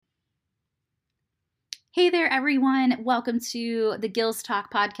Hey there, everyone. Welcome to the Gills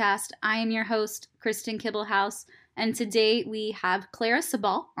Talk podcast. I am your host, Kristen Kibblehouse, and today we have Clara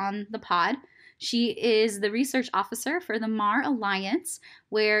Sabal on the pod. She is the research officer for the Mar Alliance,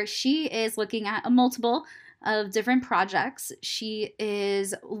 where she is looking at a multiple of different projects. She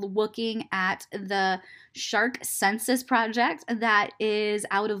is looking at the Shark Census project that is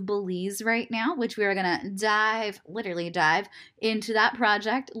out of Belize right now, which we are going to literally dive into that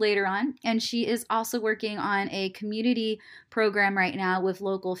project later on. And she is also working on a community program right now with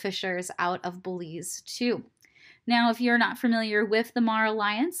local fishers out of Belize, too. Now, if you're not familiar with the Mar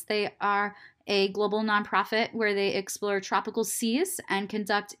Alliance, they are a global nonprofit where they explore tropical seas and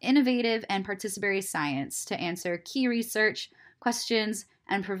conduct innovative and participatory science to answer key research questions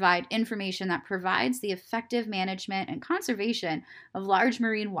and provide information that provides the effective management and conservation of large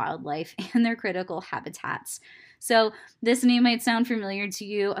marine wildlife and their critical habitats. So, this name might sound familiar to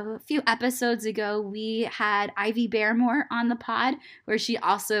you. A few episodes ago, we had Ivy Barrymore on the pod, where she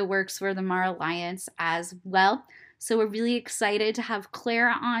also works for the Mar Alliance as well. So we're really excited to have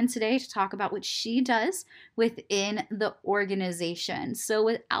Clara on today to talk about what she does within the organization. So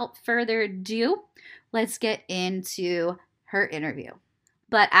without further ado, let's get into her interview.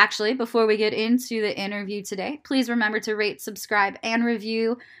 But actually, before we get into the interview today, please remember to rate, subscribe, and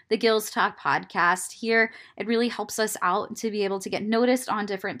review the Gills Talk podcast here. It really helps us out to be able to get noticed on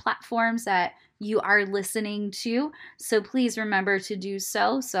different platforms that you are listening to. So please remember to do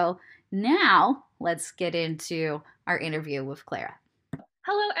so. So now let's get into our interview with Clara.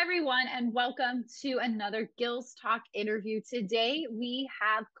 Hello, everyone, and welcome to another Gills Talk interview. Today, we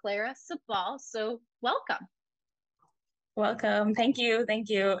have Clara Sabal, so welcome. Welcome. Thank you. Thank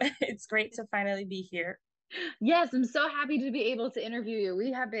you. It's great to finally be here. Yes, I'm so happy to be able to interview you.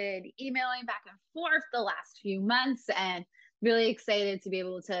 We have been emailing back and forth the last few months and really excited to be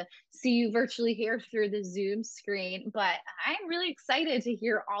able to see you virtually here through the Zoom screen. But I'm really excited to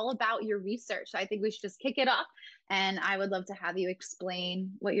hear all about your research. I think we should just kick it off, and I would love to have you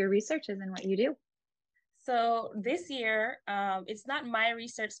explain what your research is and what you do. So this year, it's not my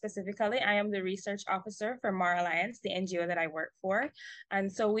research specifically. I am the research officer for Mar Alliance, the NGO that I work for.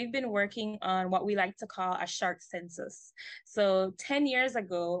 And so we've been working on what we like to call a shark census. So 10 years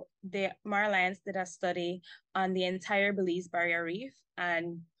ago, the Mar Alliance did a study on the entire Belize Barrier Reef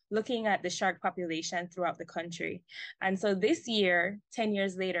and looking at the shark population throughout the country. And so this year, 10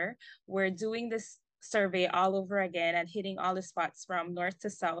 years later, we're doing this survey all over again and hitting all the spots from north to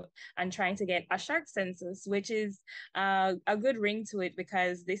south and trying to get a shark census, which is a good ring to it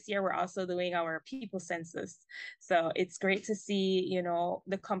because this year we're also doing our people census. So it's great to see,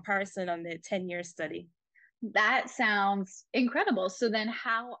 the comparison on the 10-year study. That sounds incredible. So then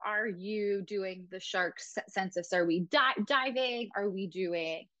how are you doing the shark census? Are we diving? Are we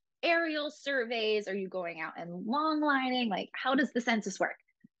doing aerial surveys? Are you going out and long lining? Like, how does the census work?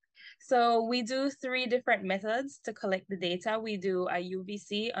 So we do 3 different methods to collect the data. We do a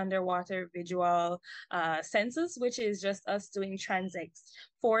UVC, underwater visual census, which is just us doing transects,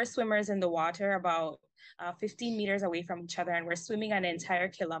 4 swimmers in the water about 15 meters away from each other, and we're swimming an entire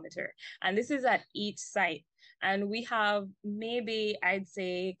kilometer. And this is at each site. And we have maybe, I'd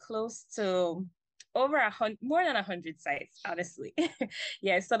say, close to more than 100 sites, honestly.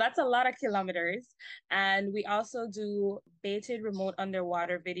 Yeah, so that's a lot of kilometers. And we also do baited remote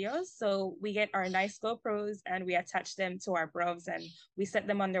underwater videos. So we get our nice GoPros and we attach them to our Brovs and we set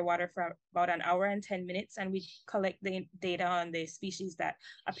them underwater for about an hour and 10 minutes. And we collect the data on the species that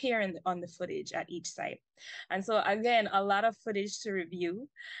appear on the footage at each site. And so again, a lot of footage to review.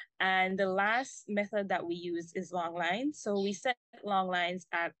 And the last method that we use is long lines. So we set long lines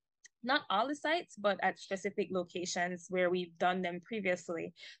at not all the sites, but at specific locations where we've done them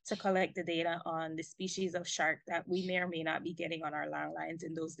previously to collect the data on the species of shark that we may or may not be getting on our long lines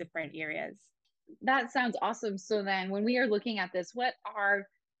in those different areas. That sounds awesome. So then when we are looking at this, what are,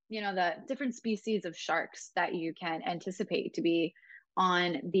 the different species of sharks that you can anticipate to be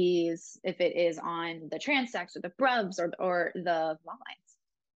on these, if it is on the transects or the brubs or the long lines?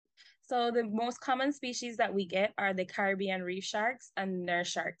 So the most common species that we get are the Caribbean reef sharks and nurse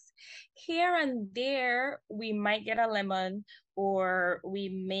sharks. Here and there, we might get a lemon or we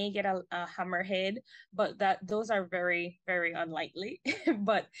may get a hammerhead, but those are very, very unlikely.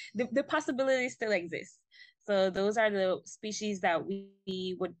 But the possibility still exists. So those are the species that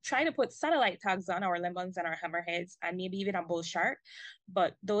we would try to put satellite tags on, our lemons and our hammerheads, and maybe even a bull shark.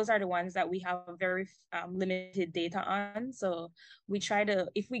 But those are the ones that we have very limited data on. So we try to,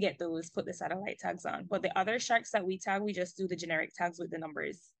 if we get those, put the satellite tags on. But the other sharks that we tag, we just do the generic tags with the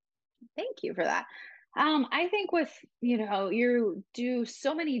numbers. Thank you for that. I think with, you do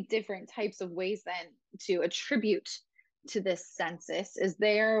so many different types of ways then to attribute to this census? Is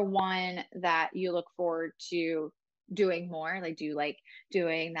there one that you look forward to doing more? Like, do you like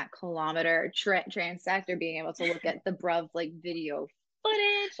doing that kilometer transect, or being able to look at the Bruv like video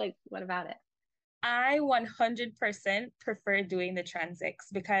footage? Like, what about it? I 100% prefer doing the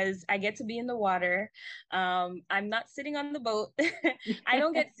transects because I get to be in the water. I'm not sitting on the boat. I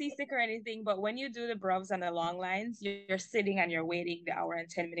don't get seasick or anything, but when you do the bruvs and the long lines, you're sitting and you're waiting the hour and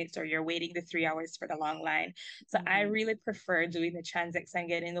 10 minutes, or you're waiting the 3 hours for the long line. So I really prefer doing the transects and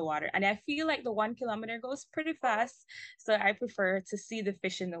getting in the water. And I feel like the 1 kilometer goes pretty fast. So I prefer to see the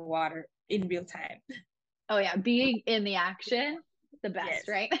fish in the water in real time. Oh yeah, being in the action, the best, Yes.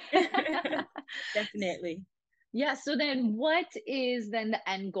 right? Definitely. Yeah. So then what is then the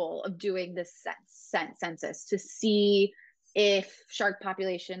end goal of doing this census, to see if shark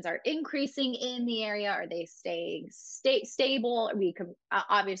populations are increasing in the area? Are they staying stable?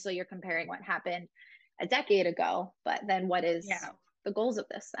 Obviously you're comparing what happened a decade ago, but then what is the goals of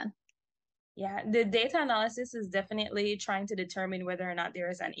this then? Yeah, the data analysis is definitely trying to determine whether or not there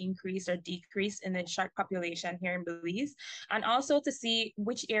is an increase or decrease in the shark population here in Belize, and also to see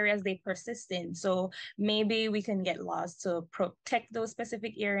which areas they persist in. So maybe we can get laws to protect those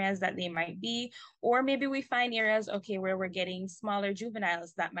specific areas that they might be, or maybe we find areas, okay, where we're getting smaller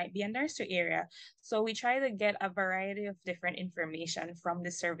juveniles that might be a nursery area. So we try to get a variety of different information from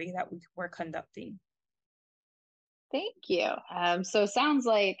the survey that we're conducting. Thank you. So it sounds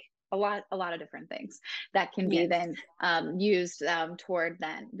like a lot of different things that can be then used toward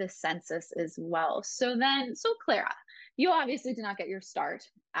then the census as well. So Clara, you obviously did not get your start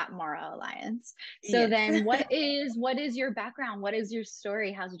at Mara Alliance. So then what is your background? What is your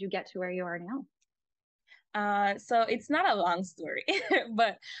story? How did you get to where you are now? So it's not a long story,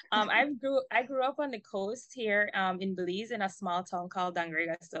 but I grew up on the coast here in Belize, in a small town called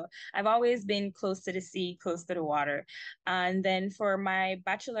Dangrega. So I've always been close to the sea, close to the water. And then for my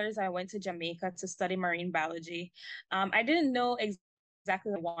bachelor's, I went to Jamaica to study marine biology. I didn't know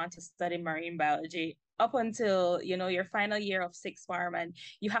exactly I want to study marine biology up until your final year of sixth form, and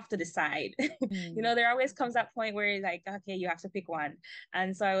you have to decide. There always comes that point where you're like, okay, you have to pick one.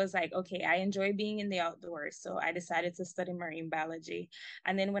 And so I was like, okay, I enjoy being in the outdoors, so I decided to study marine biology.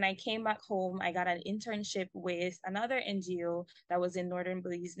 And then when I came back home, I got an internship with another NGO that was in northern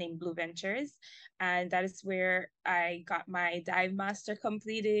Belize named Blue Ventures, and that is where I got my dive master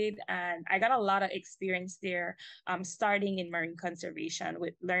completed, and I got a lot of experience there, starting in marine conservation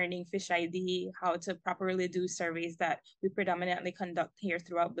with learning fish ID, how to properly do surveys that we predominantly conduct here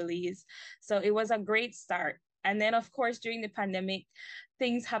throughout Belize. So it was a great start. And then, of course, during the pandemic,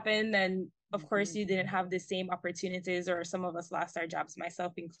 things happened, and of course, you didn't have the same opportunities, or some of us lost our jobs,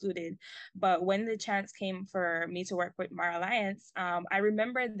 myself included. But when the chance came for me to work with Mara Alliance, I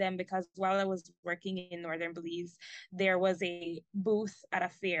remembered them because while I was working in Northern Belize, there was a booth at a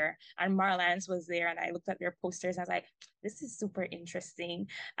fair, and Mara Alliance was there. And I looked at their posters and I was like, this is super interesting.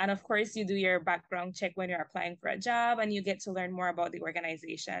 And of course, you do your background check when you're applying for a job, and you get to learn more about the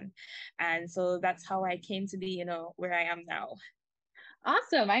organization. And so that's how I came to be, where I am now.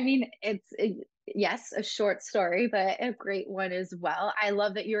 Awesome. I mean, yes, a short story, but a great one as well. I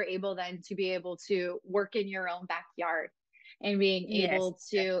love that you're able then to be able to work in your own backyard and being able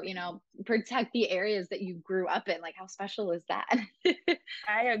to, protect the areas that you grew up in. Like, how special is that?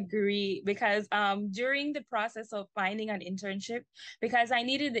 I agree, because during the process of finding an internship, because I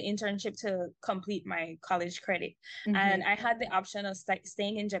needed the internship to complete my college credit, and I had the option of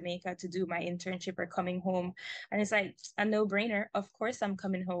staying in Jamaica to do my internship or coming home. And it's like a no-brainer. Of course, I'm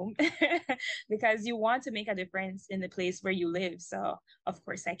coming home because you want to make a difference in the place where you live. So of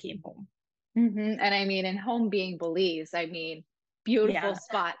course I came home. And I mean, and home being Belize, I mean, beautiful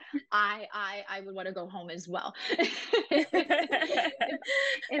spot. I would want to go home as well if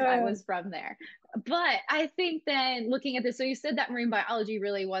I was from there. But I think then looking at this, so you said that marine biology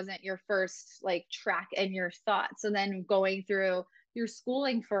really wasn't your first like track and your thoughts. So then going through your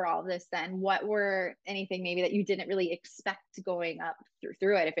schooling for all this, then what were anything maybe that you didn't really expect going up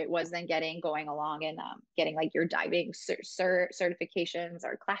through it, if it was then going along and getting like your diving certifications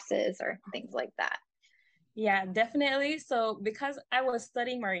or classes or things like that? Yeah, definitely. So because I was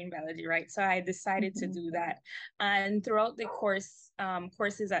studying marine biology, right? So I decided to do that. And throughout the courses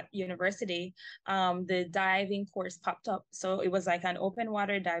at university, the diving course popped up. So it was like an open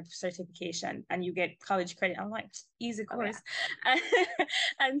water dive certification, and you get college credit. I'm like, easy course. Oh, yeah.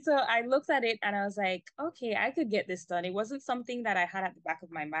 And so I looked at it and I was like, okay, I could get this done. It wasn't something that I had at the back of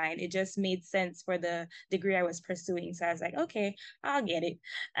my mind. It just made sense for the degree I was pursuing. So I was like, okay, I'll get it.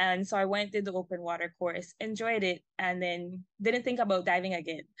 And so I went through the open water course. enjoyed it, and then didn't think about diving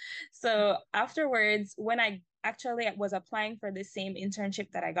again. So afterwards, when I actually was applying for the same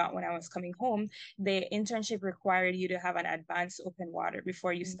internship that I got when I was coming home, the internship required you to have an advanced open water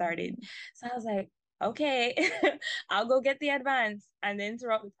before you started. So I was like, okay, I'll go get the advance. And then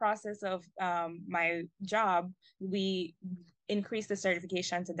throughout the process of my job, we increased the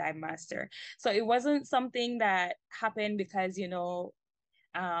certification to dive master. So it wasn't something that happened because,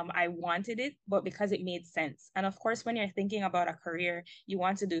 I wanted it, but because it made sense. And of course, when you're thinking about a career, you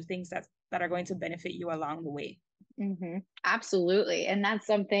want to do things that are going to benefit you along the way. Absolutely. And that's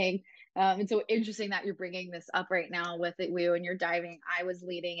something, it's so interesting that you're bringing this up right now with it, when you're diving. I was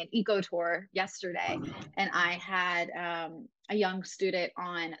leading an eco tour yesterday, and I had a young student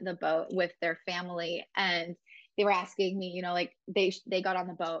on the boat with their family, and they were asking me, like they got on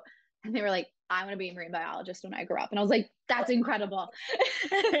the boat and they were like, I want to be a marine biologist when I grow up. And I was like, that's incredible.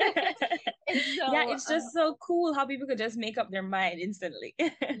 Yeah, it's just so cool how people could just make up their mind instantly.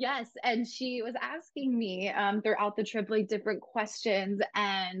 Yes. And she was asking me throughout the trip, like different questions.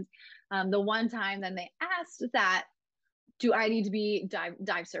 And the one time then they asked that, do I need to be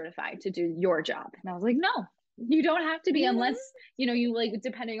dive certified to do your job? And I was like, no, you don't have to be, unless, you like,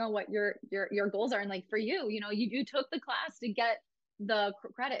 depending on what your goals are. And like for you, you took the class to get the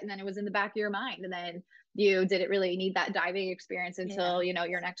credit, and then it was in the back of your mind, and then you didn't really need that diving experience until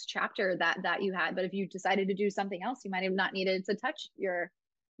your next chapter that you had. But if you decided to do something else, you might have not needed to touch your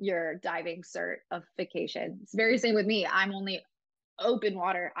diving certification. It's very same with me. I'm only open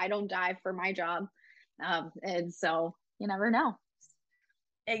water. I don't dive for my job, and so you never know.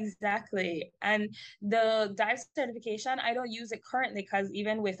 Exactly. And the dive certification, I don't use it currently because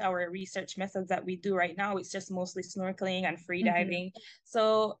even with our research methods that we do right now, it's just mostly snorkeling and free diving.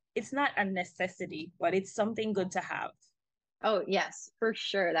 So it's not a necessity, but it's something good to have. Oh, yes, for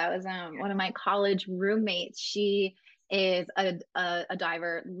sure. That was one of my college roommates. She is a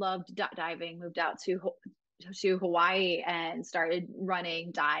diver, loved diving, moved out to Hawaii and started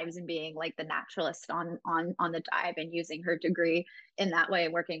running dives and being like the naturalist on the dive, and using her degree in that way,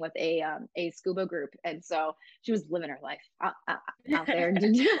 working with a scuba group. And so she was living her life out there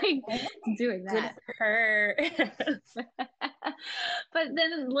doing that. Good for her. But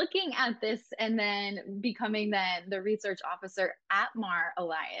then looking at this and then becoming then the research officer at Mar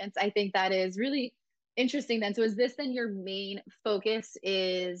Alliance, I think that is really interesting then. So is this then your main focus,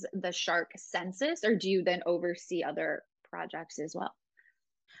 is the shark census, or do you then oversee other projects as well?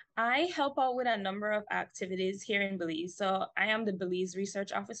 I help out with a number of activities here in Belize. So I am the Belize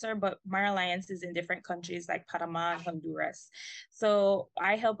research officer, but Mar Alliance is in different countries like Panama and Honduras. So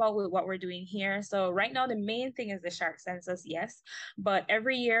I help out with what we're doing here. So right now, the main thing is the shark census, yes. But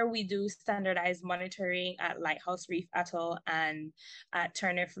every year we do standardized monitoring at Lighthouse Reef Atoll and at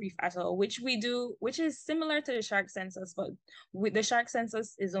Turner Reef Atoll, which is similar to the shark census, but with the shark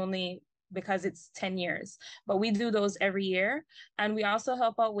census is only because it's 10 years, but we do those every year. And we also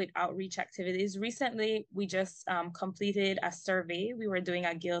help out with outreach activities. Recently, we just completed a survey. We were doing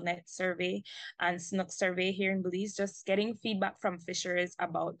a gillnet survey and snook survey here in Belize, just getting feedback from fishers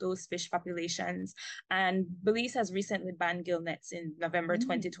about those fish populations. And Belize has recently banned gillnets in November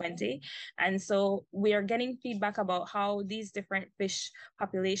 2020. And so we are getting feedback about how these different fish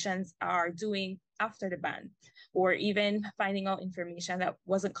populations are doing after the ban, or even finding out information that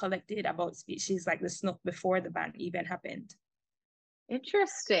wasn't collected about species like the snook before the ban even happened.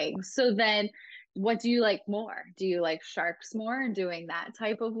 Interesting. So then what do you like more? Do you like sharks more, doing that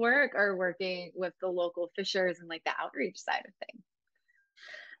type of work, or working with the local fishers and like the outreach side of things?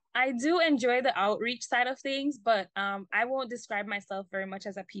 I do enjoy the outreach side of things, but I won't describe myself very much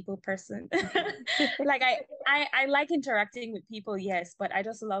as a people person. Like I like interacting with people, yes, but I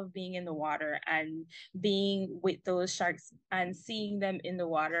just love being in the water and being with those sharks and seeing them in the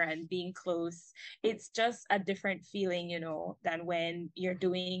water and being close. It's just a different feeling, than when you're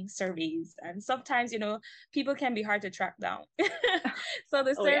doing surveys. And sometimes, people can be hard to track down. So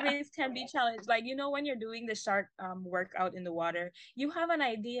the surveys can be challenged. Like, when you're doing the shark work out in the water, you have an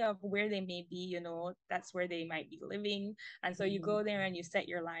idea of where they may be, that's where they might be living. And so you go there and you set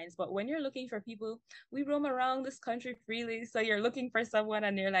your lines. But when you're looking for people, we roam around this country freely. So you're looking for someone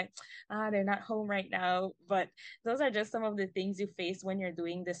and you're like, they're not home right now. But those are just some of the things you face when you're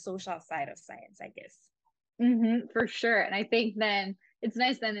doing the social side of science, I guess. For sure. And I think then it's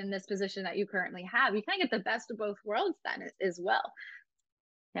nice then in this position that you currently have, you kind of get the best of both worlds then as well.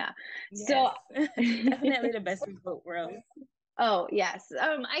 Yeah. Yes. So definitely the best of both worlds. Oh, yes.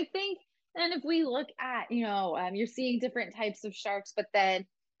 I think, and if we look at, you're seeing different types of sharks, but then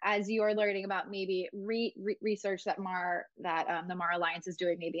as you're learning about maybe research that the Mar Alliance is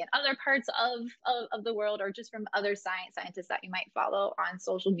doing maybe in other parts of the world, or just from other scientists that you might follow on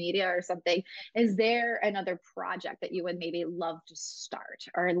social media or something, is there another project that you would maybe love to start,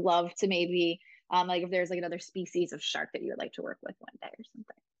 or love to maybe like if there's like another species of shark that you would like to work with one day or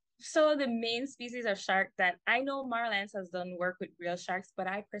something? So the main species of shark that I know Mar Alliance has done work with real sharks, but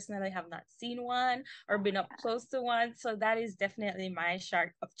I personally have not seen one or been up close to one. So that is definitely my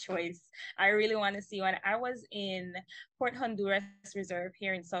shark of choice. I really want to see one. I was in Port Honduras Reserve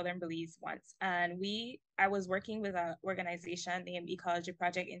here in southern Belize once, and I was working with an organization named Ecology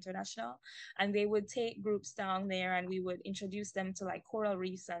Project International, and they would take groups down there and we would introduce them to like coral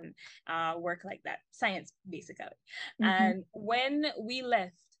reefs and work like that, science basically. Mm-hmm. And when we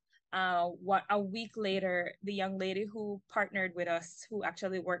left, a week later, the young lady who partnered with us, who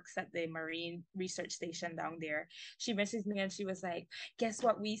actually works at the Marine Research Station down there, she messaged me and she was like, "Guess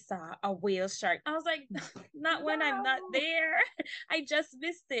what we saw? A whale shark." I was like, "Not when I'm not there." I just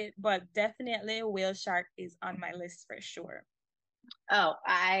missed it, but definitely a whale shark is on my list for sure. Oh,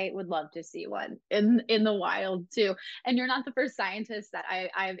 I would love to see one in the wild too. And you're not the first scientist that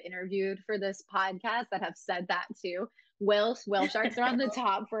I've interviewed for this podcast that have said that too. Whale sharks are on the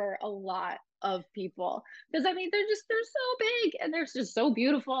top for a lot of people, because I mean they're so big and they're just so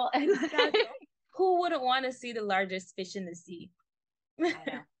beautiful. And who wouldn't want to see the largest fish in the sea? I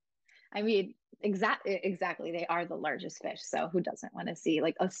know. I mean, exactly. They are the largest fish. So who doesn't want to see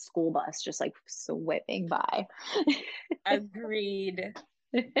like a school bus just like swimming by? Agreed.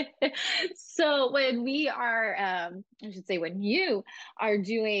 So when we are, I should say, when you are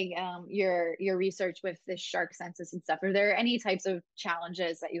doing your research with the shark census and stuff, are there any types of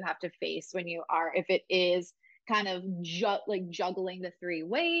challenges that you have to face when you are, if it is kind of like juggling the three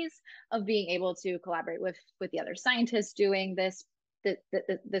ways of being able to collaborate with the other scientists doing this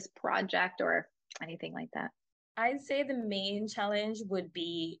project or anything like that? I'd say the main challenge would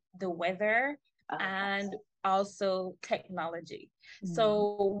be the weather and also technology.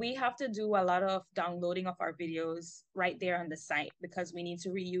 So we have to do a lot of downloading of our videos right there on the site because we need to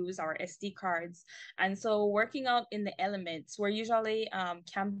reuse our SD cards. And so working out in the elements, we're usually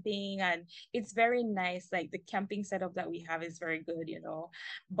camping, and it's very nice. Like the camping setup that we have is very good, you know.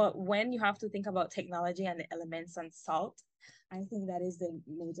 But when you have to think about technology and the elements and salt, I think that is the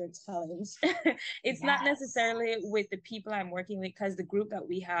major challenge. It's not necessarily with the people I'm working with, because the group that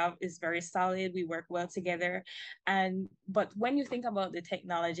we have is very solid. We work well together. But when you think about the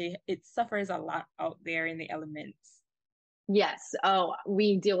technology, it suffers a lot out there in the elements. Yes. Oh,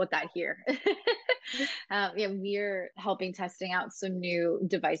 we deal with that here. Yeah, we're helping testing out some new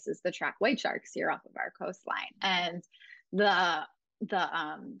devices to track white sharks here off of our coastline, and the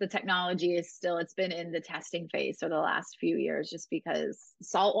the technology is still, it's been in the testing phase for the last few years, just because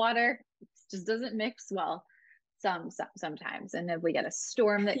salt water just doesn't mix well sometimes, and if we get a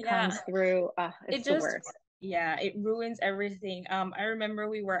storm that comes through, it's the worst. Yeah, it ruins everything. I remember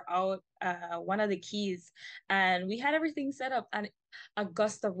we were out one of the keys and we had everything set up, and a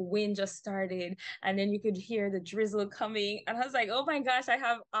gust of wind just started, and then you could hear the drizzle coming, and I was like, oh my gosh, I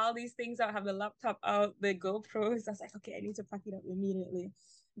have all these things out. I have the laptop out, the GoPros. I was like, okay, I need to pack it up immediately.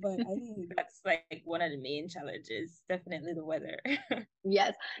 But I think that's like one of the main challenges, definitely the weather.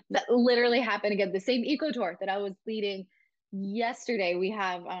 Yes, that literally happened again. The same eco tour that I was leading yesterday, we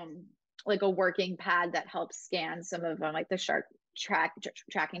have like a working pad that helps scan some of like the shark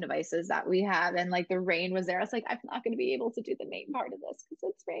tracking devices that we have, and like the rain was there. I was like, I'm not going to be able to do the main part of this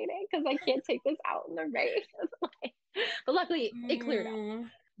because it's raining, because I can't take this out in the rain. But luckily it cleared up.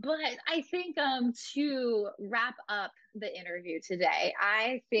 But I think to wrap up the interview today,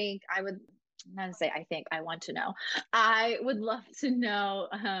 I think I would not say I think I want to know. I would love to know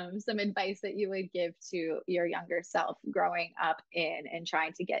some advice that you would give to your younger self growing up in and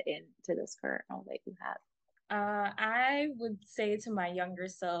trying to get into this current role that you have. I would say to my younger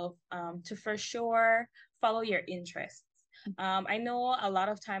self to for sure follow your interests. I know a lot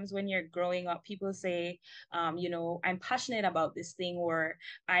of times when you're growing up, people say, you know, I'm passionate about this thing, or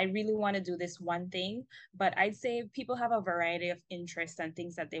I really want to do this one thing. But I'd say people have a variety of interests and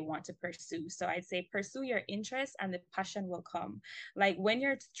things that they want to pursue. So I'd say pursue your interests and the passion will come. Like when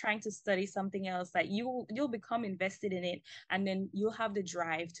you're trying to study something else, that you'll become invested in it, and then you'll have the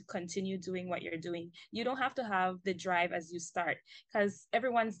drive to continue doing what you're doing. You don't have to have the drive as you start, because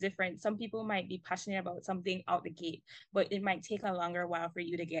everyone's different. Some people might be passionate about something out the gate, but it might take a longer while for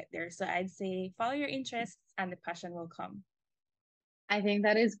you to get there. So I'd say follow your interests and the passion will come. I think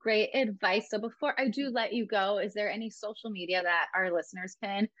that is great advice. So before I do let you go, is there any social media that our listeners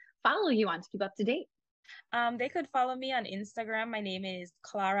can follow you on to keep up to date? They could follow me on Instagram. My name is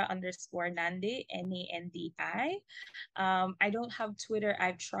Clara_Nandi, Nandi. I don't have Twitter.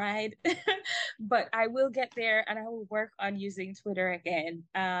 I've tried, but I will get there and I will work on using Twitter again.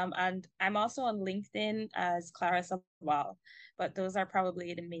 And I'm also on LinkedIn as Clara Sabal, but those are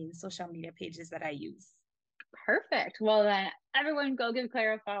probably the main social media pages that I use. Perfect. Well, then everyone go give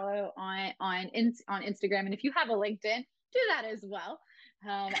Clara a follow on Instagram, and if you have a LinkedIn, do that as well.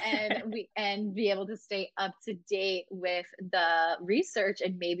 And be able to stay up to date with the research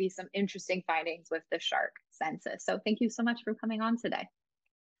and maybe some interesting findings with the shark census. So thank you so much for coming on today.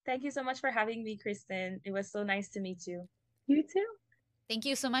 Thank you so much for having me, Kristen. It was so nice to meet you. You too. Thank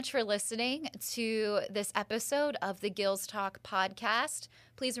you so much for listening to this episode of the Gills Talk podcast.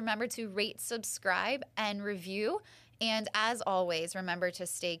 Please remember to rate, subscribe, and review. And as always, remember to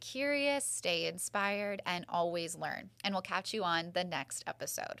stay curious, stay inspired, and always learn. And we'll catch you on the next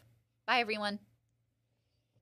episode. Bye, everyone.